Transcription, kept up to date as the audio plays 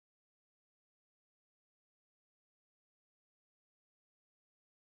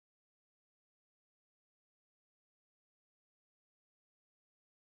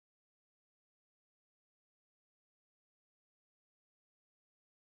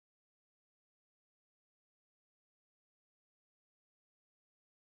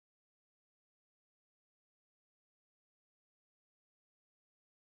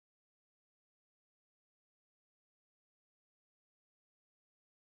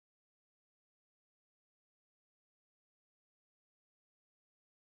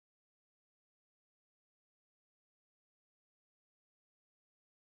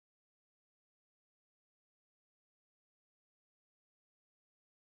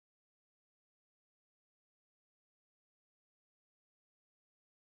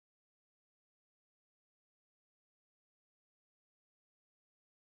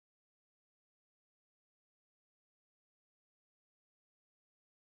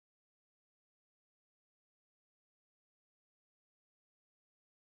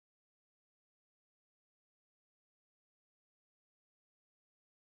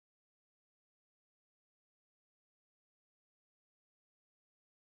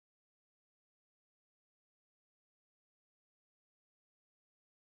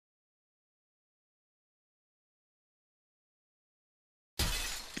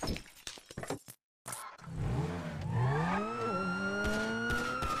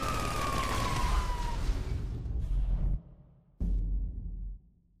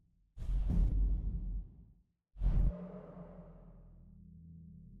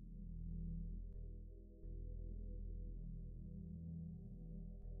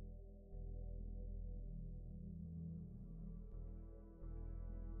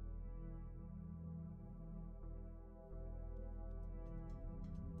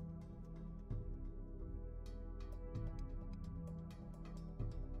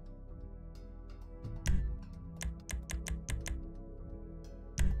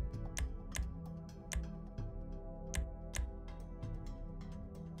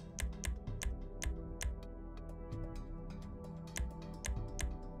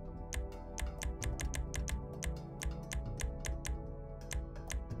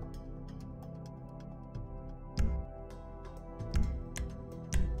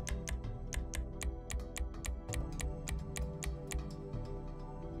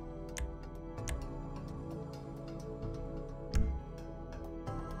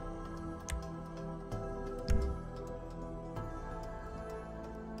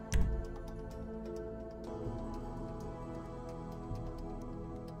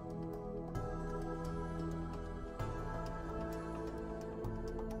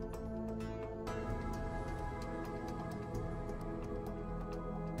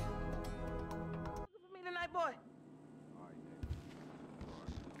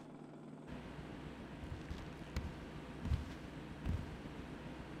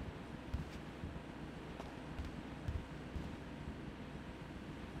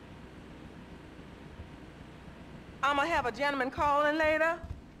I'm gonna have a gentleman calling later,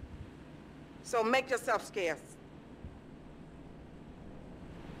 so make yourself scarce.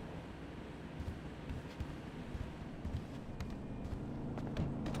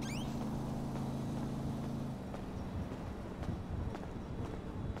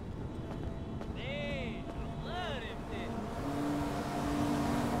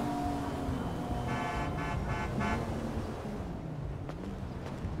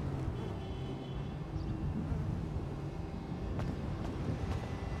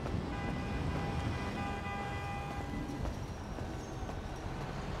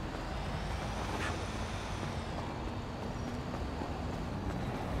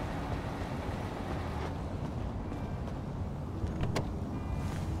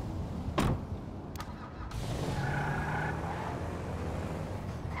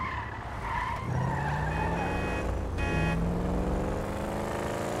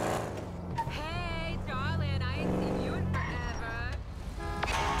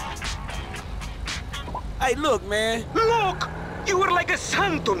 Hey, look, man. Look! You were like a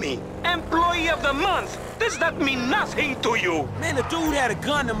son to me. Employee of the month. Does that mean nothing to you? Man, the dude had a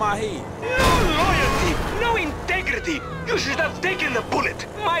gun in my head. No loyalty, no integrity. You should have taken the bullet.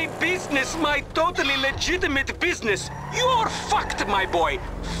 My business, my totally legitimate business. You're fucked, my boy.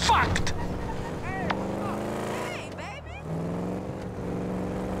 Fucked. Hey, baby!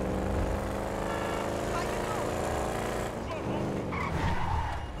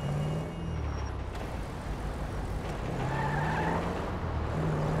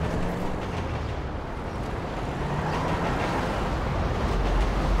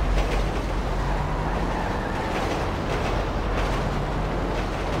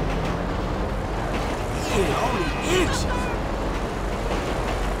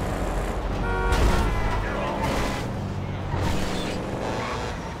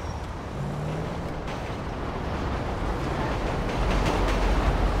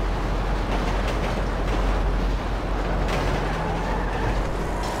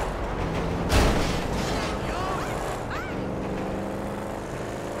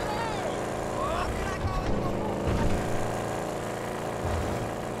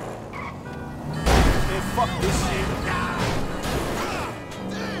 Fuck this shit.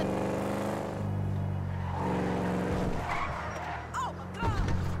 Oh my God!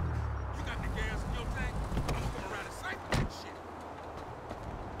 You got the gas in your tank? I'm gonna come around and sight that shit.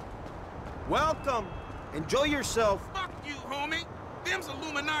 Welcome. Enjoy yourself. Fuck you, homie. Them's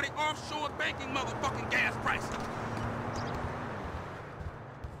Illuminati offshore banking motherfucking gas prices.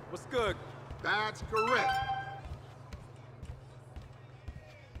 What's good? That's correct.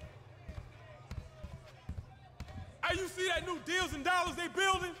 Hey, you see that new deals and dollars they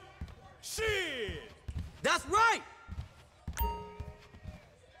building? Shit! That's right.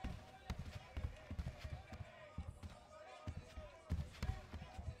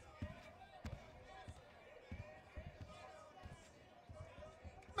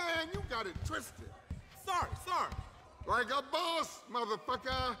 Man, you got it twisted. Sorry. Like a boss,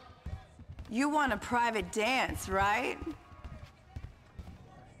 motherfucker. You want a private dance, right?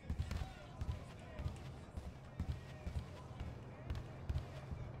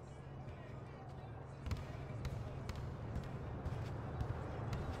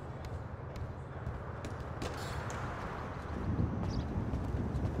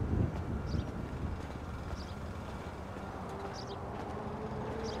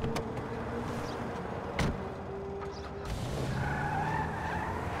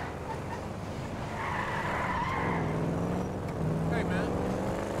 Hey, man.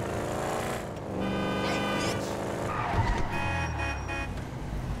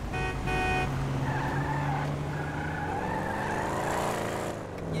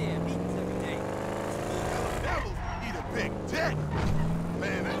 Yeah, meetings every day. Devils eat a big dick.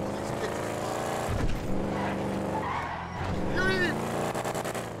 Man, that was just kicking you eat.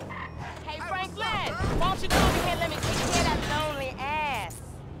 Hey, Franklin, why don't you come over here and let me take care of that lonely ass?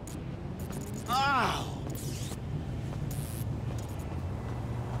 Ow!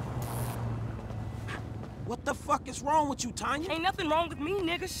 What the fuck is wrong with you, Tanya? Ain't nothing wrong with me,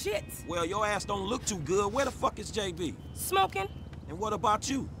 nigga. Shit. Well, your ass don't look too good. Where the fuck is JB? Smoking. And what about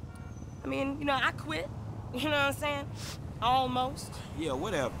you? I mean, you know, I quit. You know what I'm saying? Almost. Yeah,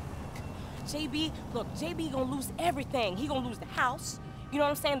 whatever. JB, look, JB gonna lose everything. He gonna lose the house, you know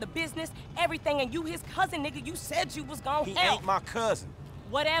what I'm saying, the business, everything, and you his cousin, nigga, you said you was gonna He help. ain't my cousin.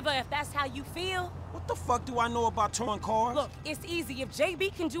 Whatever, if that's how you feel. What the fuck do I know about towing cars? Look, it's easy. If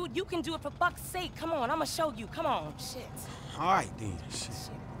JB can do it, you can do it, for fuck's sake. Come on, I'ma show you. Come on. Shit. All right, then. Shit.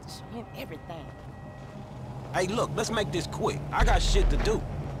 Show him everything. Hey, look, let's make this quick. I got shit to do.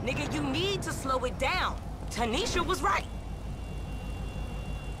 Nigga, you need to slow it down. Tanisha was right.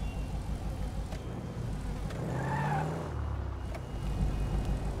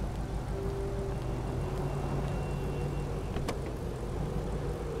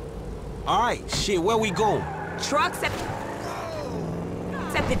 All right, shit, where we going? Trucks at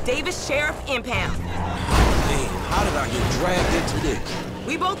the Davis Sheriff Impound. Damn, how did I get dragged into this?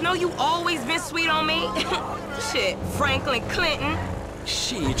 We both know you always been sweet on me. Shit, Franklin Clinton.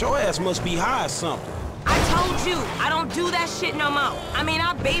 Shit, your ass must be high or something. I told you, I don't do that shit no more. I mean,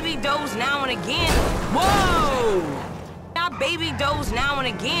 I baby doze now and again. Whoa! I baby doze now and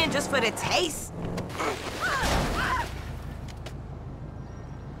again just for the taste.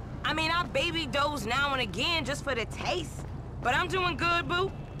 I mean, I baby doze now and again just for the taste. But I'm doing good,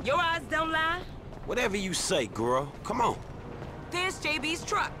 boo. Your eyes don't lie. Whatever you say, girl. Come on. There's JB's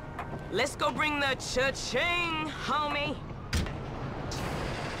truck. Let's go bring the cha-ching, homie.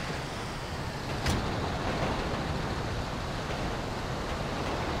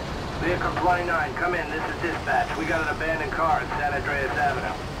 Vehicle 29, come in. This is dispatch. We got an abandoned car at San Andreas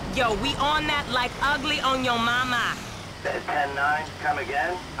Avenue. Yo, we on that like ugly on your mama. 10-9, come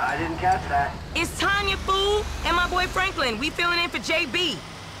again? I didn't catch that. It's Tanya, fool, and my boy Franklin. We filling in for JB.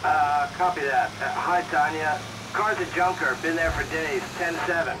 Copy that. Hi, Tanya. Car's a junker. Been there for days.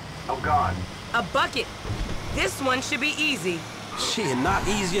 10-7. I'm gone. A bucket. This one should be easy. Shit, not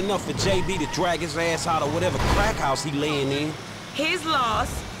easy enough for JB to drag his ass out of whatever crack house he laying in. His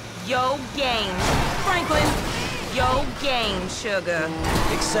loss, yo gain. Franklin, yo gain, sugar.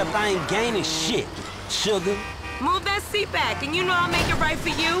 Except I ain't gaining shit, sugar. Move that seat back, and you know I'll make it right for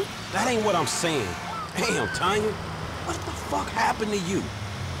you. That ain't what I'm saying. Damn, Tanya. What the fuck happened to you?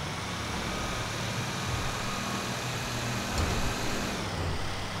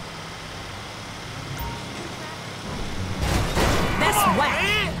 That's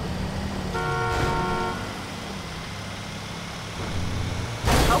whack.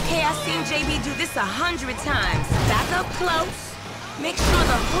 Okay, I've seen JB do this 100 times. Back up close. Make sure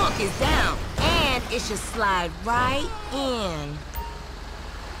the hook is down. And it should slide right in.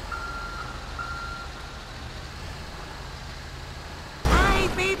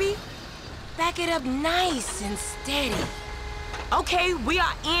 Alright, baby. Back it up nice and steady. Okay, we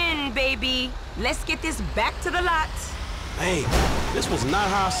are in, baby. Let's get this back to the lot. Hey, this was not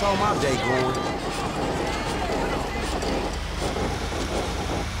how I saw my day going.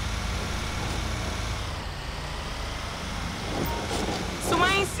 So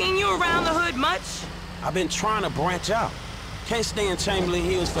I ain't seen you around the hood much? I've been trying to branch out. Can't stay in Chamberlain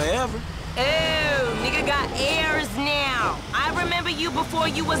Hills forever. Oh, nigga got airs now. I remember you before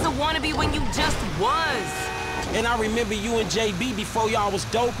you was a wannabe when you just was. And I remember you and JB before y'all was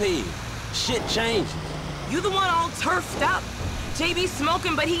dopehead. Shit changes. You the one all turfed up. JB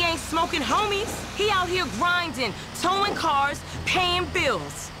smoking, but he ain't smoking homies. He out here grinding, towing cars, paying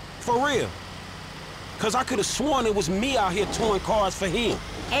bills. For real. Cause I could've sworn it was me out here towing cars for him.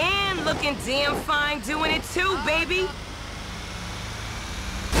 And looking damn fine doing it too, baby.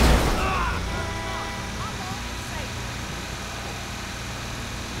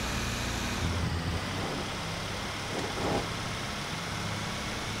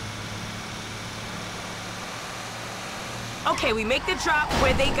 Okay, we make the drop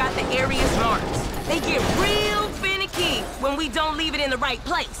where they got the areas marked. They get real finicky when we don't leave it in the right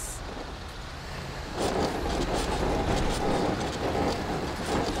place.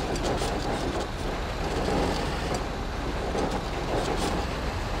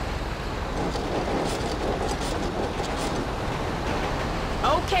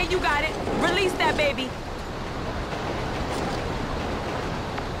 Okay, you got it. Release that baby.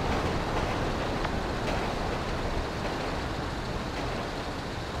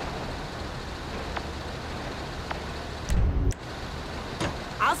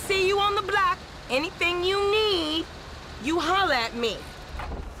 I'll see you on the block. Anything you need, you holler at me.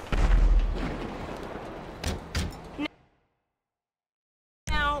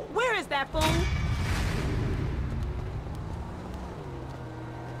 Now, where is that fool?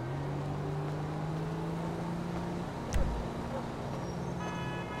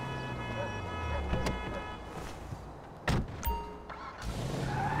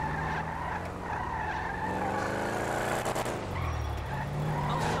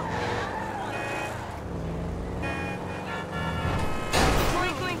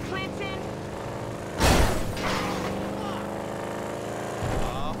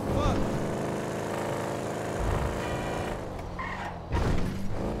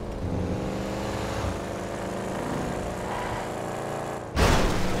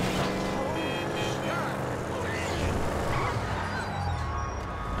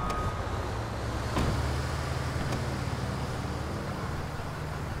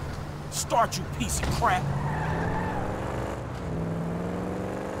 Start, you piece of crap.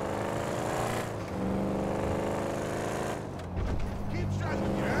 Keep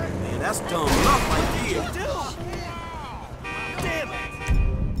stressing, you heard? Man, that's dumb luck right there. Damn it!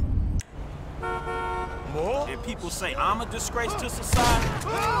 And people say I'm a disgrace to society.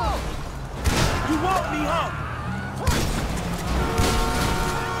 You want me, huh?